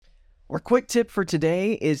Our quick tip for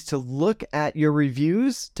today is to look at your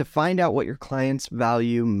reviews to find out what your clients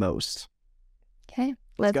value most. Okay,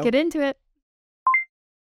 let's get into it.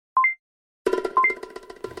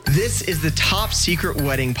 This is the Top Secret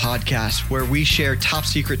Wedding Podcast, where we share top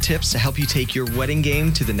secret tips to help you take your wedding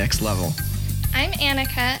game to the next level. I'm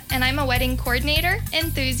Annika, and I'm a wedding coordinator,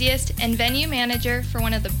 enthusiast, and venue manager for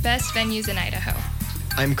one of the best venues in Idaho.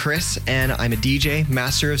 I'm Chris, and I'm a DJ,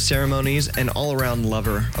 master of ceremonies, and all-around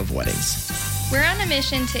lover of weddings. We're on a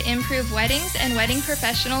mission to improve weddings and wedding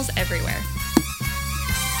professionals everywhere.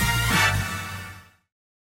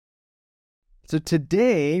 So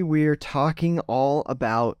today we're talking all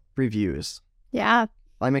about reviews. Yeah.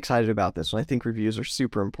 I'm excited about this one. I think reviews are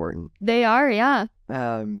super important. They are, yeah.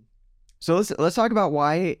 So let's talk about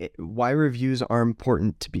why reviews are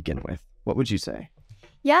important to begin with. What would you say?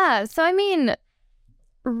 Yeah. So, I mean,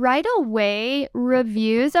 right away,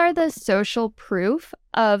 reviews are the social proof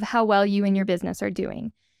of how well you and your business are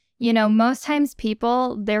doing. You know, most times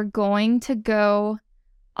people, they're going to go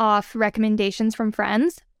off recommendations from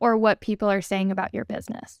friends or what people are saying about your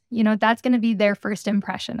business. You know, that's going to be their first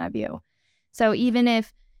impression of you. So even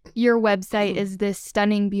if your website is this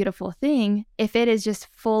stunning, beautiful thing, if it is just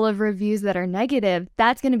full of reviews that are negative,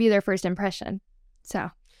 that's going to be their first impression.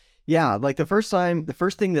 So yeah, like the first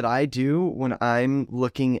thing that I do when I'm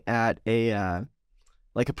looking at a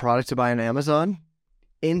product to buy on Amazon,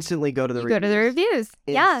 instantly go to the reviews. Go to the reviews.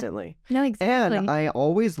 Instantly. Yeah. No, exactly. And I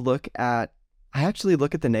always I actually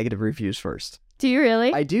look at the negative reviews first. Do you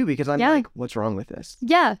really? I do, because I'm like, what's wrong with this?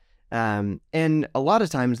 Yeah. And a lot of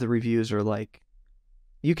times the reviews are like,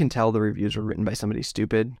 you can tell the reviews are written by somebody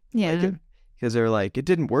stupid. Yeah. Because they're like, it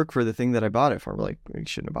didn't work for the thing that I bought it for. We're like, you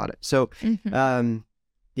shouldn't have bought it. So,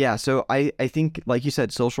 yeah. So I think, like you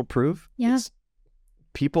said, social proof. Yeah.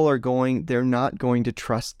 They're not going to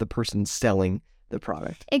trust the person selling the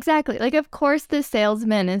product. Exactly. Like, of course, the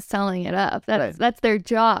salesman is selling it up. That's their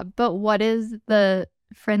job. But what is the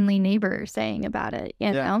friendly neighbor saying about it?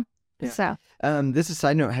 You know? Yeah. So, this is a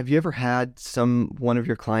side note. Have you ever had one of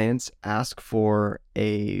your clients ask for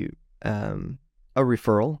a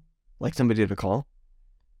referral, like somebody to call?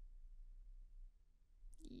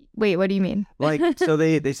 wait, what do you mean? Like, so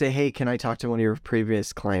they say, hey, can I talk to one of your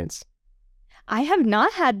previous clients? I have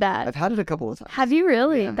not had that. I've had it a couple of times. Have you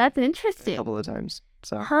really? Yeah. That's interesting. A couple of times.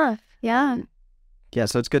 So. Huh. Yeah. Yeah,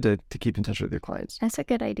 so it's good to keep in touch with your clients. That's a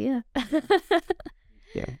good idea.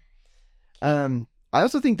 Yeah. I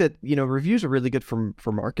also think that, reviews are really good for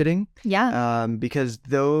marketing. Yeah. Because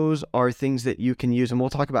those are things that you can use, and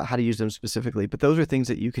we'll talk about how to use them specifically, but those are things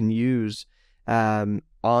that you can use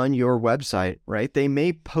on your website, right? They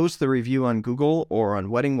may post the review on Google or on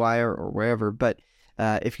WeddingWire or wherever, but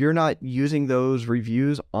if you're not using those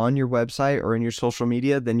reviews on your website or in your social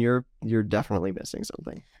media, then you're definitely missing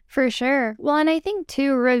something. For sure. Well, and I think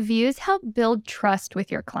too, reviews help build trust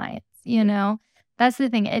with your clients, That's the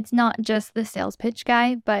thing. It's not just the sales pitch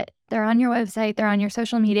guy, but they're on your website, they're on your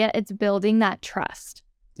social media. It's building that trust.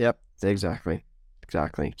 Yep, exactly.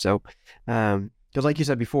 So, because like you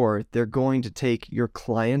said before, they're going to take your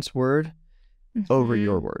client's word over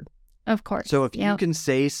your word. Of course. So if you can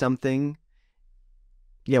say something,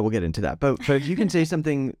 yeah, we'll get into that. But if you can say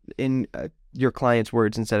something in your client's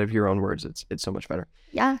words instead of your own words, it's so much better.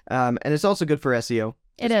 Yeah. And it's also good for SEO.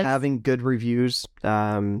 It is. Having good reviews.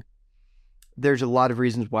 There's a lot of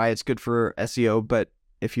reasons why it's good for SEO, but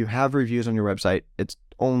if you have reviews on your website, it's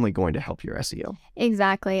only going to help your SEO.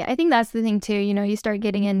 Exactly. I think that's the thing too. You start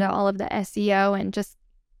getting into all of the SEO, and just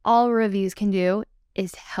all reviews can do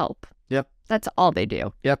is help. Yep. That's all they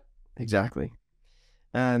do. Yep. Exactly.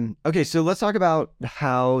 Okay, so let's talk about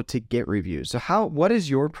how to get reviews. So what is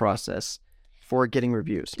your process for getting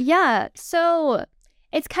reviews? Yeah. So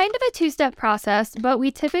it's kind of a two-step process, but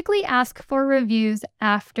we typically ask for reviews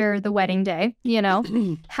after the wedding day,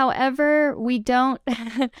 However, we don't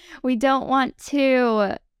want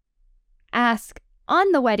to ask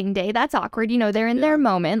on the wedding day. That's awkward. They're in their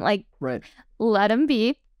moment. Like, right. Let them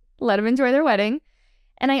be. Let them enjoy their wedding.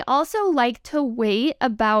 And I also like to wait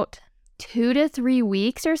about 2 to 3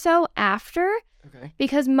 weeks or so after. Okay.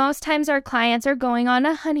 Because most times our clients are going on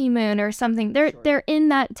a honeymoon or something. They're in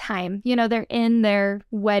that time, they're in their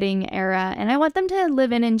wedding era, and I want them to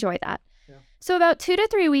live and enjoy that. Yeah. So about 2 to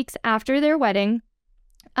 3 weeks after their wedding,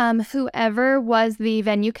 whoever was the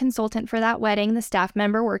venue consultant for that wedding, the staff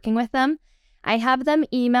member working with them, I have them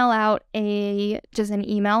email out just an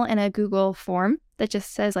email and a Google form that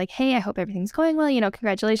just says like, hey, I hope everything's going well,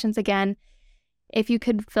 congratulations again. If you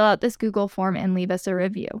could fill out this Google form and leave us a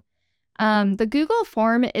review. The Google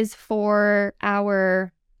form is for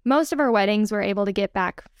most of our weddings, we're able to get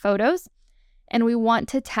back photos. and we want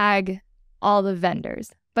to tag all the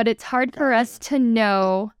vendors. But it's hard for us to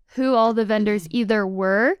know who all the vendors either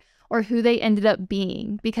were or who they ended up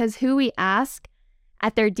being, because who we ask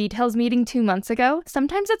at their details meeting 2 months ago,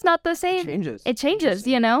 sometimes it's not the same. It changes,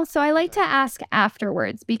 you know? So I like to ask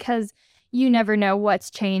afterwards, because you never know what's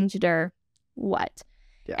changed or what.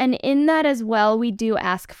 Yeah. And in that as well, we do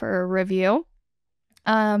ask for a review,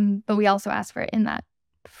 but we also ask for it in that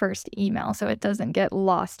first email so it doesn't get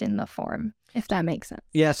lost in the form, if that makes sense.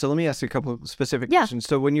 Yeah, so let me ask you a couple of specific questions.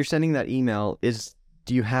 So when you're sending that email,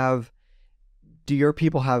 do your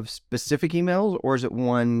people have specific emails, or is it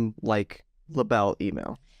one like Labelle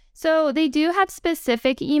email? So they do have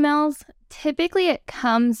specific emails. Typically it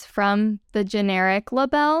comes from the generic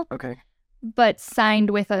Labelle, Okay. but signed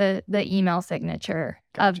with the email signature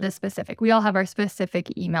of the specific. We all have our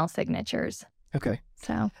specific email signatures. Okay.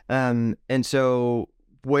 So And so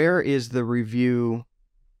where is the review,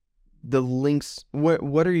 the links,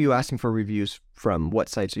 what are you asking for reviews from? What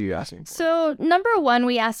sites are you asking for? So number one,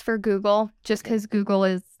 we ask for Google, just because Google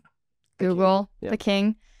is the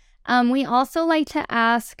king. We also like to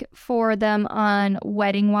ask for them on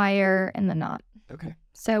Wedding Wire and The Knot. Okay.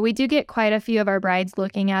 So we do get quite a few of our brides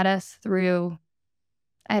looking at us through,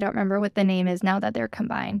 I don't remember what the name is now that they're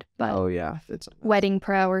combined, but Oh yeah, it's Wedding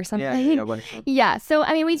Pro or something. Yeah, Wedding Pro. Yeah. So,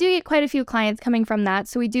 I mean, we do get quite a few clients coming from that.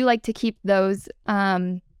 So we do like to keep those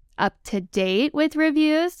up to date with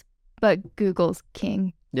reviews, but Google's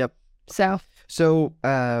king. Yep. So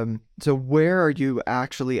where are you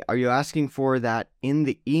asking for that in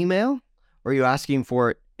the email, or are you asking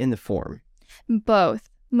for it in the form? both.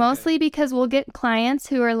 Mostly because we'll get clients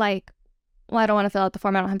who are like, well, I don't want to fill out the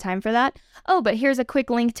form. I don't have time for that. Oh, but here's a quick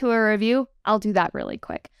link to a review. I'll do that really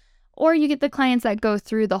quick. Or you get the clients that go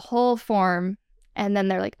through the whole form and then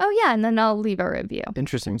they're like, oh yeah, and then I'll leave a review.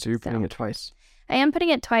 Interesting. So you're putting it twice. I am putting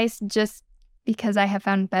it twice just because I have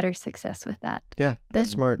found better success with that. Yeah,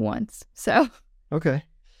 that's smart. Once. So. Okay.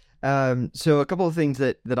 So a couple of things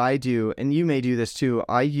that I do, and you may do this too.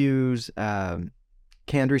 I use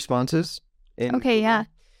canned responses. Okay, yeah.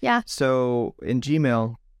 Yeah. So in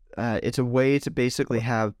Gmail, it's a way to basically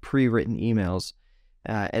have pre-written emails.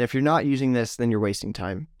 And if you're not using this, then you're wasting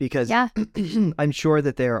time, because I'm sure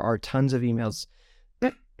that there are tons of emails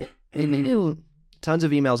that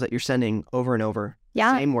you're sending over and over.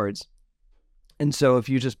 Yeah. Same words. And so if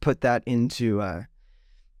you just put that into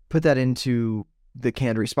the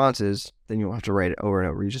canned responses, then you won't have to write it over and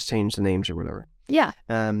over. You just change the names or whatever. Yeah.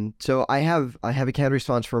 So I have a canned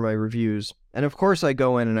response for my reviews, and of course I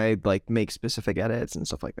go in and I like make specific edits and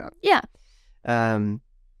stuff like that. Yeah. And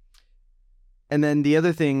then the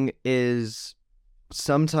other thing is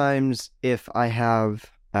sometimes if I have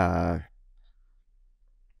well,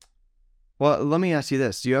 let me ask you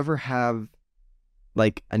this. Do you ever have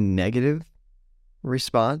like a negative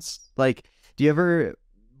response? Like,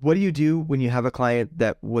 what do you do when you have a client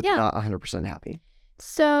that was not 100% happy?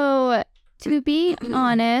 So to be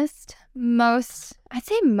honest, I'd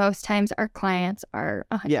say most times our clients are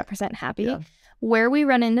 100% happy. Yeah. Where we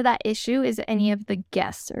run into that issue is any of the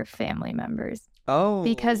guests or family members. Oh.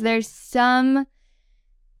 Because there's some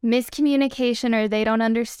miscommunication, or they don't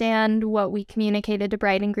understand what we communicated to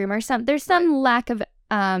bride and groom, or there's some lack of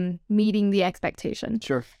meeting the expectation.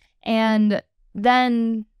 Sure. And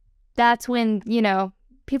then that's when,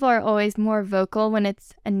 people are always more vocal when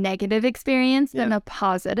it's a negative experience than a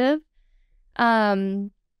positive. But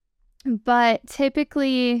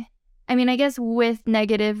typically, I mean, I guess with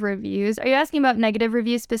negative reviews, are you asking about negative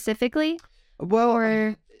reviews specifically? Well,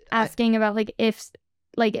 or asking about if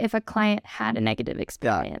a client had a negative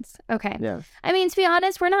experience? Yeah. Okay. Yeah. I mean, to be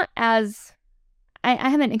honest, we're not as, I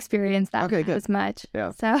haven't experienced that as much.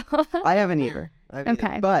 Yeah. So I haven't either.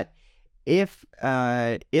 Okay. But if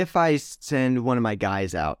I send one of my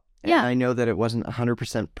guys out, and I know that it wasn't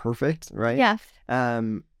 100% perfect, right? Yeah.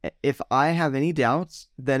 If I have any doubts,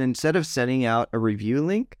 then instead of sending out a review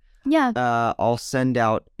link, I'll send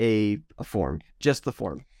out a form, just the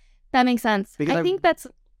form. That makes sense. Because I think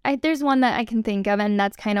there's one that I can think of, and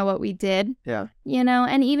that's kind of what we did. Yeah.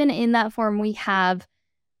 And even in that form, we have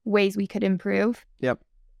ways we could improve. Yep.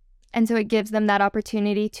 And so it gives them that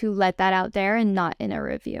opportunity to let that out there and not in a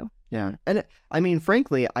review. Yeah. And I mean,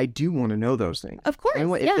 frankly, I do want to know those things. Of course.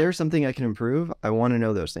 If there's something I can improve, I want to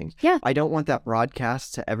know those things. Yeah. I don't want that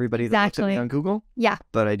broadcast to everybody that looks at me on Google. Yeah.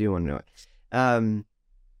 But I do want to know it.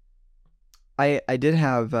 I did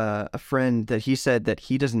have a friend that he said that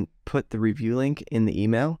he doesn't put the review link in the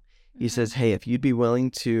email. He says, hey, would you be willing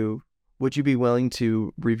to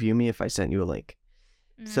review me if I sent you a link?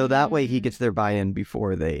 So that way he gets their buy-in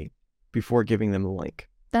before giving them the link.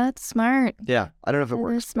 That's smart. Yeah. I don't know if it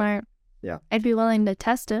works. That's smart. Yeah. I'd be willing to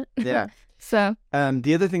test it. Yeah. So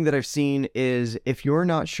The other thing that I've seen is if you're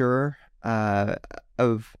not sure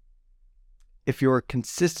if you're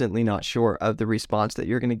consistently not sure of the response that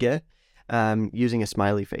you're going to get, using a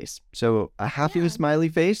smiley face. So a happy Yeah. smiley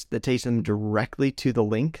face that takes them directly to the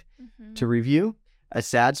link to review. A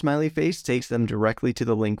sad smiley face takes them directly to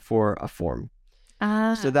the link for a form.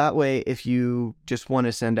 So that way, if you just want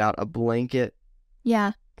to send out a blanket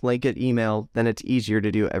email, then it's easier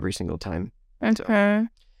to do every single time. Okay.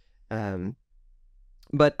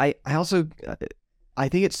 But I also, I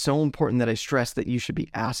think it's so important that I stress that you should be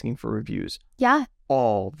asking for reviews Yeah.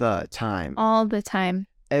 all the time. All the time.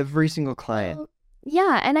 Every single client. Well,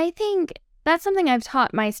 yeah. And I think that's something I've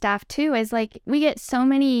taught my staff too, is like we get so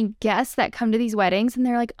many guests that come to these weddings and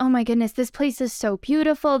they're like, oh my goodness, this place is so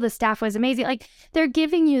beautiful. The staff was amazing. Like they're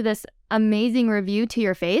giving you this amazing review to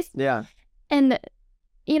your face. Yeah. And,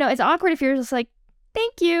 you know, it's awkward if you're just like,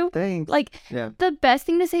 thank you. Thanks. Like Yeah. the best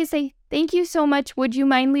thing to say is say, thank you so much. Would you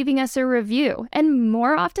mind leaving us a review? And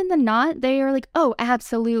more often than not, they are like, oh,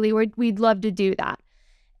 absolutely. We'd love to do that.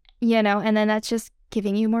 You know, and then that's just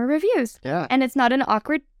giving you more reviews. Yeah. And it's not an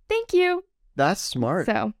awkward thank you. That's smart.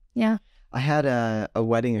 So, yeah. I had a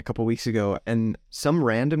wedding a couple weeks ago, and some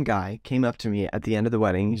random guy came up to me at the end of the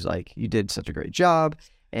wedding. He's like, you did such a great job.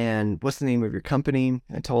 And what's the name of your company?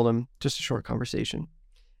 I told him, just a short conversation.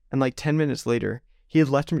 And like 10 minutes later, he had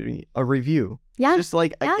left me a review. Yeah. Just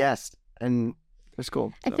like a Yeah. guest. And it was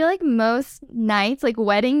cool. I So, feel like most nights, like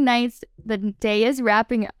wedding nights, the day is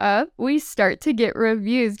wrapping up, we start to get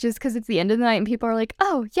reviews just because it's the end of the night and people are like,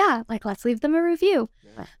 oh, yeah, like let's leave them a review.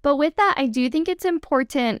 Yeah. But with that, I do think it's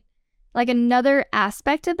important. Like another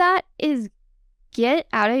aspect of that is get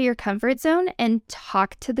out of your comfort zone and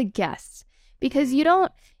talk to the guests, because you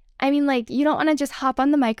don't want to just hop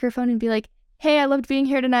on the microphone and be like, hey, I loved being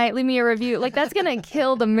here tonight. Leave me a review. Like that's going to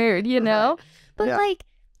kill the mood, you know? Right. But Yeah. like,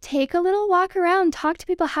 take a little walk around, talk to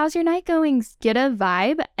people. How's your night going? Get a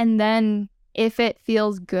vibe. And then if it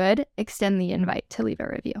feels good, extend the invite to leave a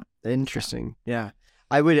review. Interesting. Yeah.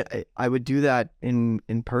 I would do that in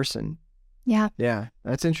person. Yeah. Yeah.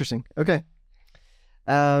 That's interesting. Okay.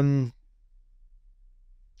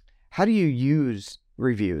 How do you use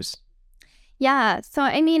reviews? Yeah. So,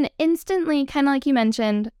 I mean, instantly, kind of like you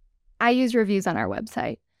mentioned, I use reviews on our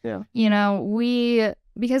website. Yeah. You know,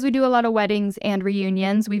 because we do a lot of weddings and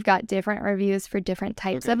reunions, we've got different reviews for different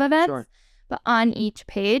types Okay, of events. sure. But on each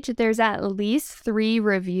page, there's at least 3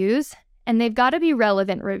 reviews, and they've got to be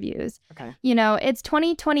relevant reviews. Okay. You know, it's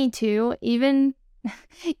 2022. Even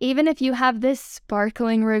if you have this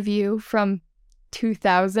sparkling review from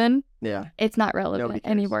 2000, Yeah. it's not Nobody relevant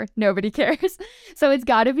cares. anymore. Nobody cares. So it's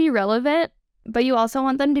got to be relevant, but you also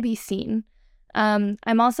want them to be seen.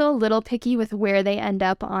 I'm also a little picky with where they end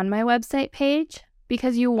up on my website page,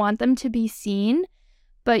 because you want them to be seen,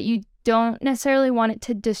 but you don't necessarily want it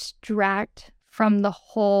to distract from the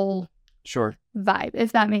whole Sure. vibe,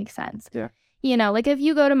 if that makes sense. Yeah. You know, like if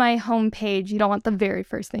you go to my homepage, you don't want the very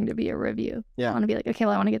first thing to be a review. Yeah. You want to be like, okay,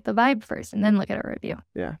 well, I want to get the vibe first and then look at a review.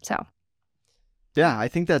 Yeah. So, Yeah, I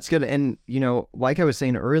think that's good. And, you know, like I was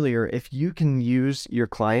saying earlier, if you can use your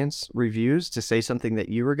clients' reviews to say something that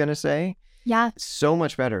you were going to say, yeah. so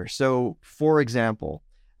much better. So, for example,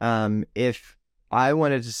 if I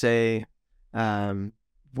wanted to say,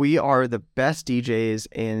 we are the best DJs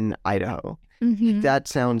in Idaho, Mhm. that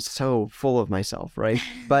sounds so full of myself, right?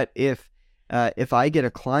 But if I get a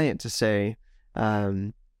client to say,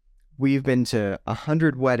 we've been to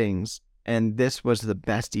 100 weddings and this was the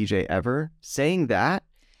best DJ ever, saying that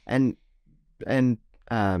and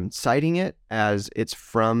citing it as it's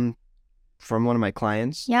from one of my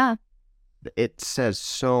clients, Yeah. it says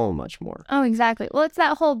so much more. Oh, exactly. Well, it's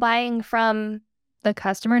that whole buying from the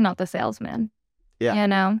customer, not the salesman. Yeah. You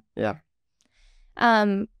know? Yeah.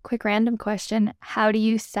 Quick random question. How do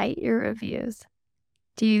you cite your reviews?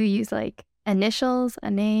 Do you use like initials,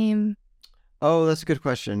 a name, Oh, that's a good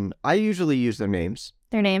question. I usually use their names,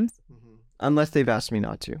 their names? unless they've asked me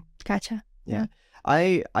not to. Gotcha.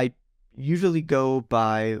 I usually go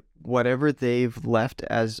by whatever they've left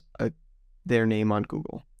as their name on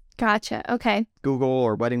Google Okay.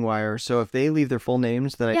 or Wedding Wire. So if they leave their full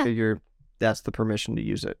names, then I Yeah. figure that's the permission to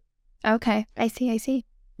use it. Okay. I see.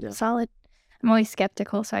 Yeah. Solid. I'm always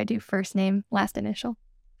skeptical, so I do first name, last initial.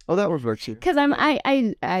 Oh, that would work too. Because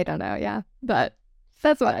I don't know, yeah. But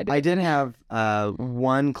that's what I do. I did have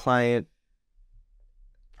one client,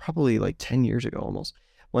 probably like 10 years ago almost,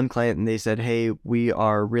 one client, and they said, hey, we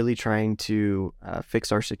are really trying to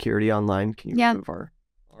fix our security online. Can you Yeah. remove our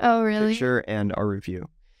Oh, really? picture and our review?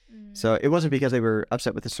 So it wasn't because they were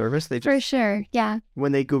upset with the service. They just, For sure. Yeah.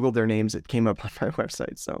 when they Googled their names, it came up on my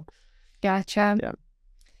website. So Gotcha.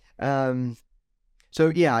 Yeah. So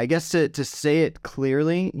yeah, I guess to say it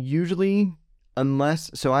clearly, usually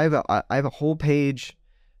so I have a whole page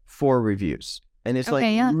for reviews, and it's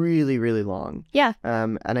Okay, yeah. really, really long. Yeah.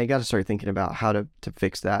 And I got to start thinking about how to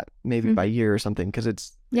fix that maybe by year or something, because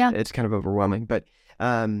it's kind of overwhelming. But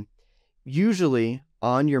usually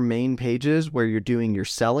on your main pages where you're doing your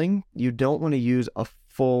selling, you don't want to use a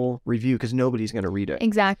full review because nobody's going to read it.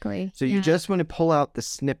 Exactly. So you just want to pull out the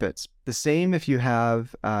snippets. The same if you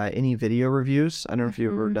have any video reviews. I don't know if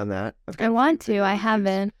you've ever done that. I want to. I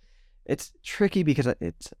haven't. It's tricky because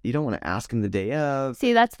you don't want to ask them the day of.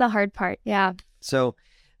 See, that's the hard part. Yeah. So,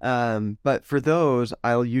 but for those,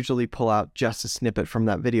 I'll usually pull out just a snippet from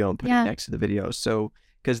that video and put it next to the video. So,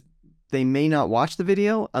 because they may not watch the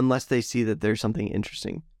video unless they see that there's something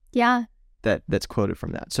interesting. Yeah. That's quoted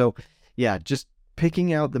from that. So, yeah, just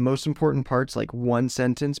picking out the most important parts, like one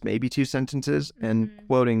sentence, maybe two sentences, and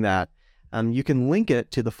quoting that. You can link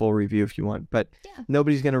it to the full review if you want, but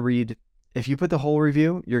nobody's going to read. If you put the whole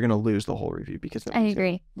review, you're going to lose the whole review because I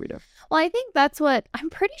agree. Read it. Well, I think that's what I'm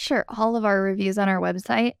pretty sure all of our reviews on our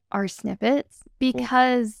website are snippets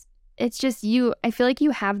because it's just I feel like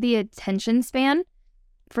you have the attention span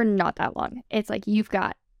for not that long. It's like you've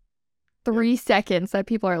got 3 seconds that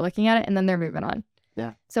people are looking at it and then they're moving on.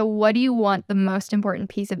 Yeah. So what do you want the most important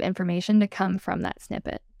piece of information to come from that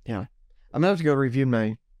snippet? Yeah. I'm going to have to go review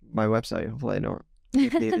my website. Hopefully I don't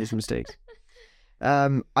make these mistakes.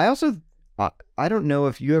 I don't know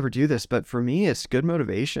if you ever do this, but for me, it's good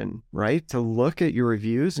motivation, right? To look at your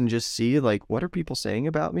reviews and just see, like, what are people saying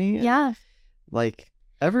about me? And, yeah. like,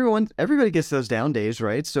 everybody gets those down days,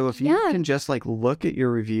 right? So if you can just, like, look at your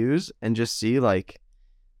reviews and just see, like,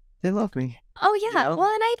 they love me. Oh, yeah. You know?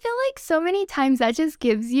 Well, and I feel like so many times that just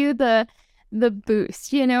gives you the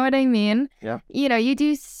boost. You know what I mean? Yeah. You know, you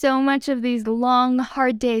do so much of these long,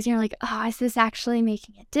 hard days. And you're like, oh, is this actually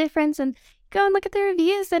making a difference? And go and look at the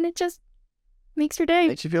reviews and it just makes your day.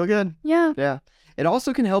 Makes you feel good. Yeah. Yeah. It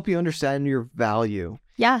also can help you understand your value.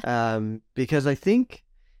 Yeah. Because I think,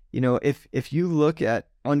 you know, if you look at,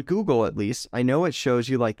 on Google at least, I know it shows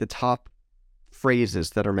you like the top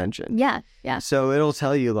phrases that are mentioned. Yeah. Yeah. So it'll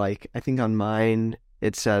tell you, like, I think on mine,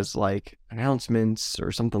 it says like announcements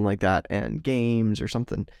or something like that and games or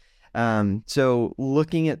something. So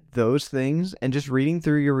looking at those things and just reading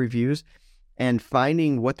through your reviews and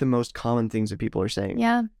finding what the most common things that people are saying.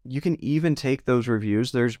 Yeah. You can even take those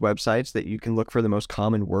reviews. There's websites that you can look for the most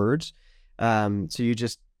common words. So you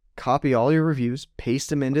just copy all your reviews, paste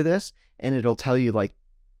them into this, and it'll tell you, like,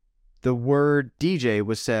 the word DJ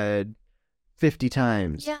was said 50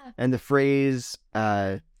 times. Yeah. And the phrase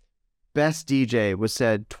best DJ was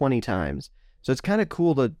said 20 times. So it's kind of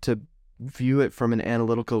cool to view it from an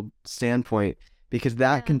analytical standpoint because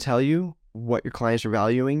that can tell you what your clients are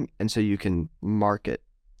valuing, and so you can market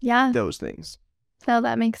those things. So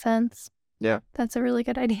that makes sense. Yeah. That's a really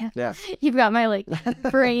good idea. Yeah. You've got my, like,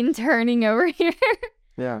 brain turning over here.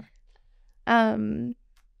 Yeah.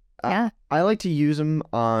 Yeah. I like to use them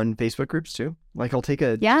on Facebook groups too. Like I'll take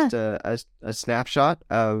just a snapshot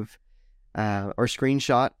of or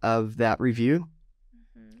screenshot of that review,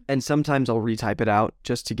 and sometimes I'll retype it out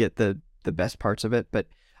just to get the best parts of it. But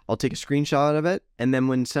I'll take a screenshot of it, and then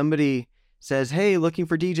when somebody says, hey, looking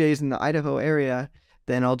for DJs in the Idaho area,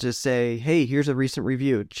 then I'll just say, hey, here's a recent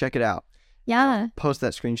review. Check it out. Yeah. Post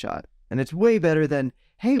that screenshot. And it's way better than,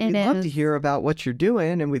 hey, we'd love to hear about what you're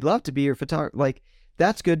doing and we'd love to be your photographer. Like,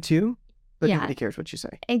 that's good too, but nobody cares what you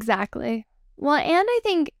say. Exactly. Well, and I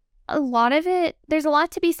think a lot of it, there's a lot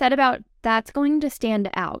to be said about that's going to stand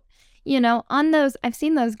out. You know, on those, I've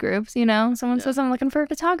seen those groups, you know, someone says I'm looking for a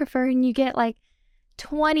photographer and you get like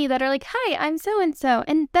 20 that are like, hi, I'm so-and-so.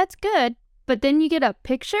 And that's good. But then you get a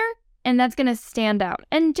picture and that's going to stand out.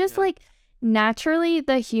 And just like naturally,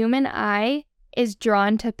 the human eye is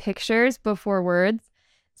drawn to pictures before words.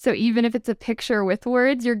 So even if it's a picture with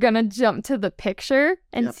words, you're going to jump to the picture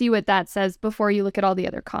and see what that says before you look at all the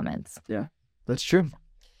other comments. Yeah, that's true.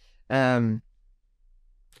 I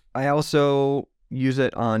also use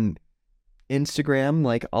it on Instagram.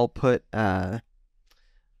 Like I'll put the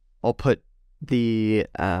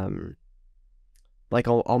like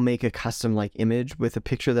I'll make a custom like image with a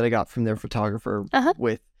picture that I got from their photographer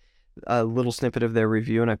with a little snippet of their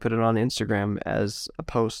review, and I put it on Instagram as a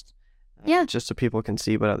post. Just so people can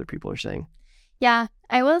see what other people are saying. Yeah,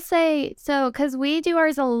 I will say, so because we do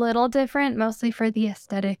ours a little different, mostly for the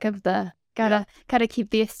aesthetic of the, gotta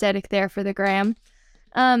keep the aesthetic there for the gram.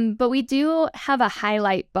 But we do have a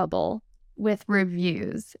highlight bubble with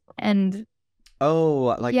reviews and...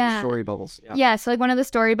 Oh, like the story bubbles. Yeah, so like one of the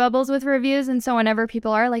story bubbles with reviews. And so whenever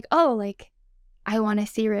people are like, oh, like I want to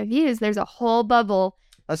see reviews, there's a whole bubble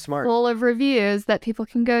That's smart. full of reviews that people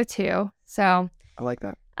can go to. So I like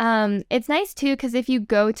that. it's nice too, because if you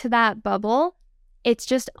go to that bubble, it's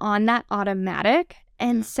just on that automatic.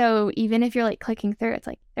 And so even if you're like clicking through, it's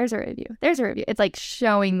like, there's a review. It's like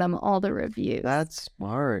showing them all the reviews. That's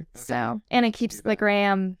smart. Okay. So, and it keeps the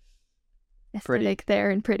gram aesthetic there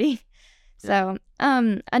and pretty. Yeah. So,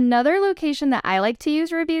 another location that I like to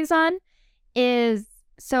use reviews on is,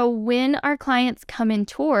 so when our clients come in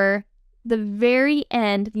tour, the very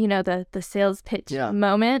end, the sales pitch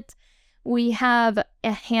moment, we have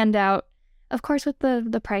a handout, of course, with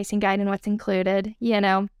the pricing guide and what's included,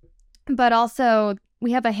 but also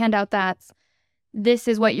we have a handout that's, this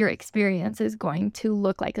is what your experience is going to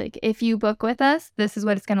look like. Like, if you book with us, this is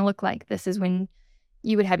what it's going to look like. This is when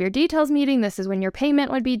you would have your details meeting. This is when your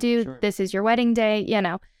payment would be due. Sure. This is your wedding day,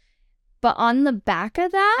 But on the back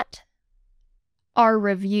of that are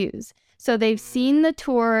reviews. So they've seen the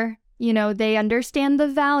tour, they understand the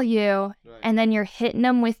value, and then you're hitting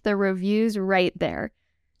them with the reviews right there.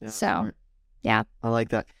 Yeah, So, smart. yeah. I like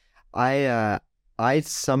that. I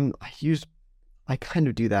kind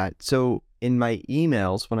of do that. So in my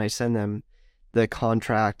emails, when I send them the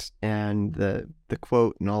contract and the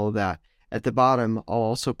quote and all of that, at the bottom, I'll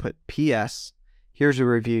also put PS. Here's a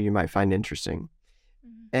review you might find interesting.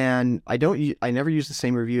 Mm-hmm. And I never use the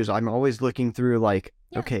same reviews. I'm always looking through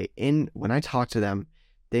okay, when I talk to them,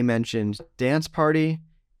 they mentioned dance party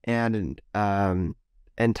and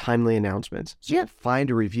timely announcements. So find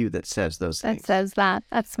a review that says those things. That says that.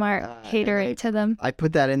 That's smart. Cater it to them. I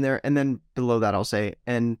put that in there, and then below that I'll say,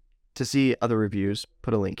 and to see other reviews,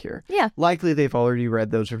 put a link here. Yeah. Likely they've already read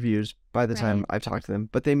those reviews by the time I've talked to them,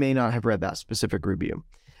 but they may not have read that specific review.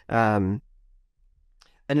 And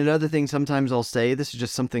another thing, sometimes I'll say, this is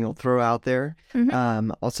just something I'll throw out there.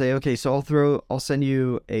 Mm-hmm. I'll say, okay, so I'll send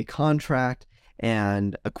you a contract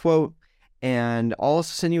and a quote, and I'll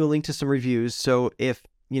also send you a link to some reviews. So if,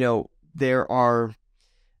 there are,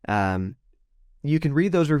 you can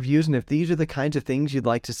read those reviews, and if these are the kinds of things you'd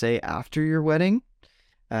like to say after your wedding,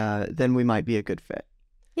 then we might be a good fit.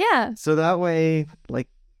 Yeah. So that way,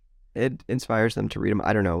 it inspires them to read them.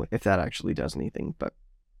 I don't know if that actually does anything, but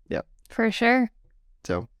yeah. For sure.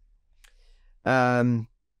 So, and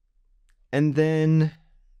then,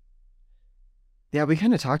 we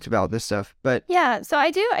kind of talked about this stuff, but yeah. So I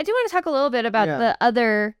do want to talk a little bit about the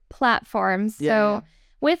other platforms. So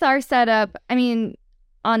with our setup,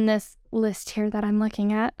 on this list here that I'm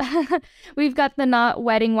looking at, we've got the Knot,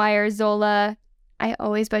 Wedding Wire, Zola. I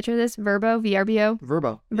always butcher this. Vrbo, VRBO.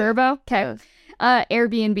 Vrbo. Okay.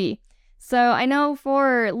 Airbnb. So I know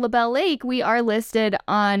for LaBelle Lake, we are listed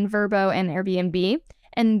on Vrbo and Airbnb,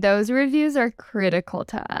 and those reviews are critical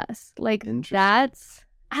to us. That's,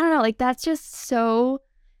 I don't know, that's just so,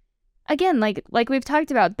 again, like we've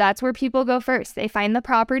talked about, that's where people go first. They find the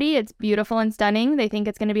property, it's beautiful and stunning. They think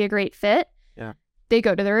it's going to be a great fit. Yeah. They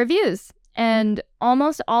go to the reviews, and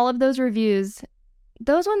almost all of those reviews,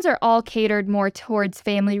 those ones are all catered more towards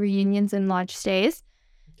family reunions and lodge stays.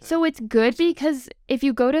 Okay. So it's good because if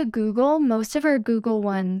you go to Google, most of our Google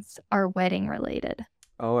ones are wedding related.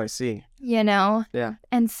 Oh, I see. Yeah.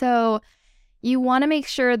 And so you want to make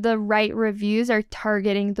sure the right reviews are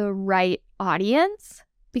targeting the right audience,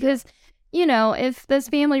 because, if this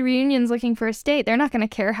family reunion's looking for a state, they're not going to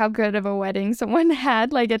care how good of a wedding someone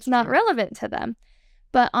had. It's not relevant to them.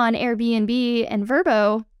 But on Airbnb and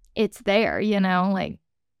Vrbo, it's there,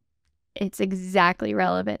 it's exactly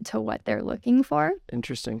relevant to what they're looking for.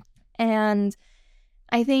 Interesting. And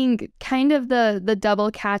I think kind of the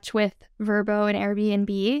double catch with Vrbo and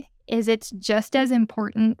Airbnb is it's just as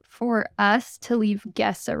important for us to leave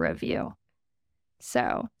guests a review.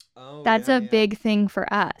 So that's a big thing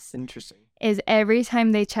for us. Interesting. Is every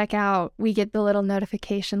time they check out, we get the little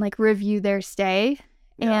notification, review their stay.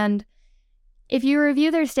 Yeah. And if you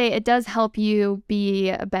review their stay, it does help you be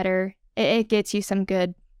a better, it gets you some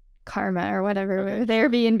good karma or whatever with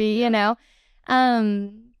Airbnb,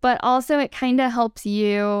 but also it kind of helps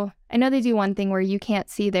you. I know they do one thing where you can't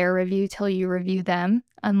see their review till you review them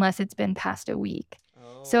unless it's been past a week.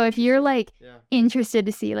 So if you're interested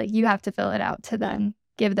to see, you have to fill it out to then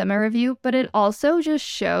give them a review. But it also just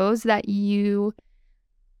shows that you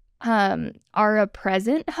are a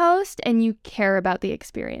present host and you care about the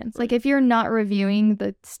experience. If you're not reviewing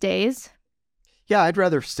the stays. Yeah, I'd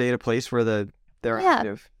rather stay at a place where they're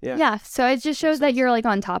active. Yeah. Yeah. So it just shows that you're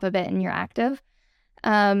on top of it and you're active.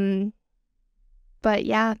 But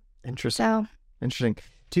yeah. Interesting. So interesting.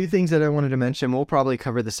 Two things that I wanted to mention. We'll probably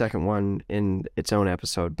cover the second one in its own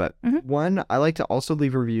episode. But one, I like to also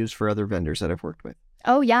leave reviews for other vendors that I've worked with.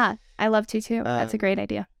 Oh, yeah. I love to, too. That's a great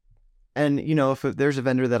idea. And, if there's a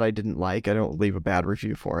vendor that I didn't like, I don't leave a bad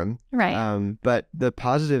review for him. Right. But the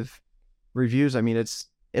positive reviews,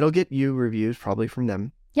 it'll get you reviews probably from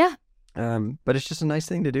them. Yeah. But it's just a nice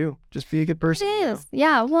thing to do. Just be a good person. It is.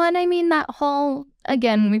 Yeah. Well, and that whole,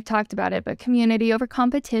 again, we've talked about it, but community over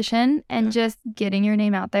competition and just getting your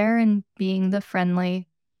name out there and being the friendly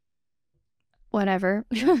whatever.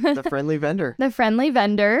 The friendly vendor. The friendly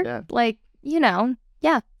vendor. Yeah.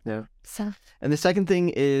 Yeah. Yeah. So. And the second thing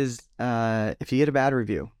is if you get a bad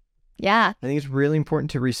review. Yeah. I think it's really important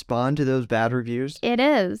to respond to those bad reviews. It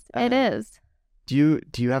is. It is. Do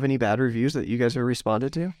you have any bad reviews that you guys have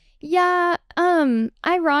responded to? Yeah.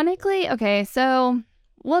 Ironically, okay, so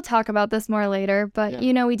we'll talk about this more later, but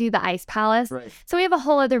we do the Ice Palace. Right. So we have a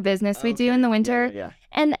whole other business we do in the winter. Yeah.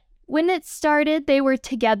 And when it started, they were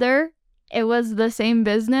together. It was the same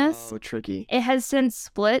business. Oh, tricky. It has since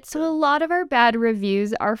split. So a lot of our bad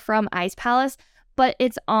reviews are from Ice Palace, but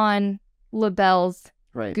it's on LaBelle's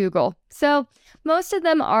Google. So most of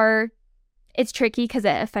them are, it's tricky because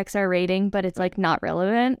it affects our rating, but it's like not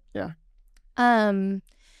relevant. Yeah.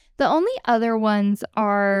 The only other ones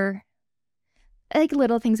are like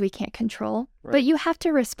little things we can't control, but you have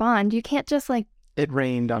to respond. You can't just like it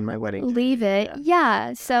rained on my wedding. Leave it.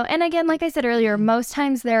 Yeah. So, and again, like I said earlier, most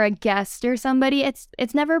times they're a guest or somebody. It's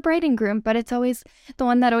never bride and groom, but it's always the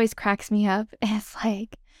one that always cracks me up. It's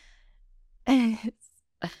like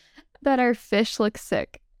that our fish looks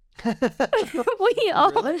sick. We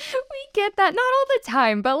get that, not all the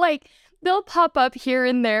time, but like they'll pop up here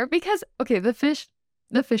and there because the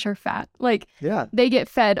fish are fat. Like they get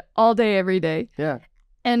fed all day, every day. Yeah.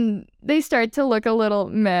 And they start to look a little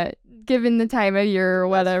meh, given the time of year or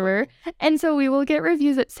whatever. And so we will get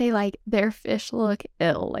reviews that say like their fish look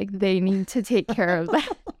ill, like they need to take care of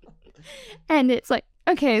that. And it's like,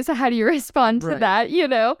 okay, so how do you respond to that?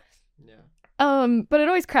 Yeah. But it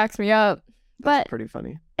always cracks me up. That's pretty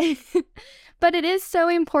funny. But it is so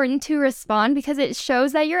important to respond because it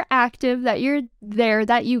shows that you're active, that you're there,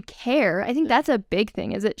 that you care. I think that's a big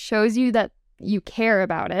thing, is it shows you that you care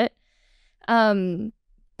about it.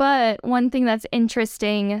 But one thing that's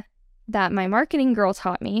interesting that my marketing girl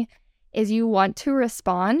taught me is you want to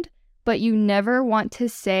respond, but you never want to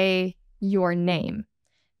say your name.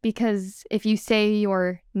 Because if you say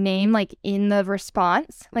your name, like in the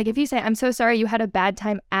response, like if you say, I'm so sorry you had a bad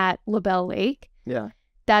time at LaBelle Lake. Yeah.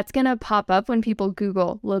 That's going to pop up when people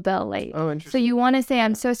Google LaBelle Lake. Oh, interesting. So you want to say,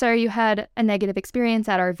 I'm so sorry you had a negative experience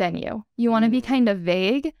at our venue. You want to be kind of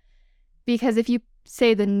vague because if you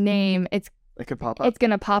say the name, it could pop up. It's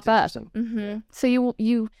going to pop up. Mm-hmm.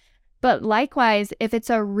 So but likewise, if it's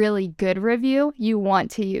a really good review, you want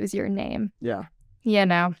to use your name. Yeah.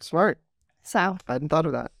 So. Smart. I hadn't thought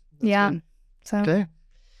of that. That's good. So. Okay.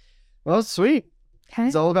 Well, sweet. Okay.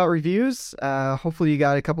 It's all about reviews. Hopefully you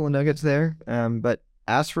got a couple of nuggets there. But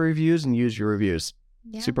ask for reviews and use your reviews.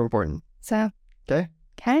 Yeah. Super important. So. Okay.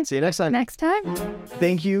 See you next time.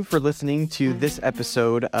 Thank you for listening to this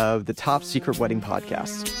episode of the Top Secret Wedding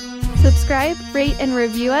Podcast. Subscribe, rate, and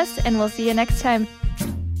review us, and we'll see you next time.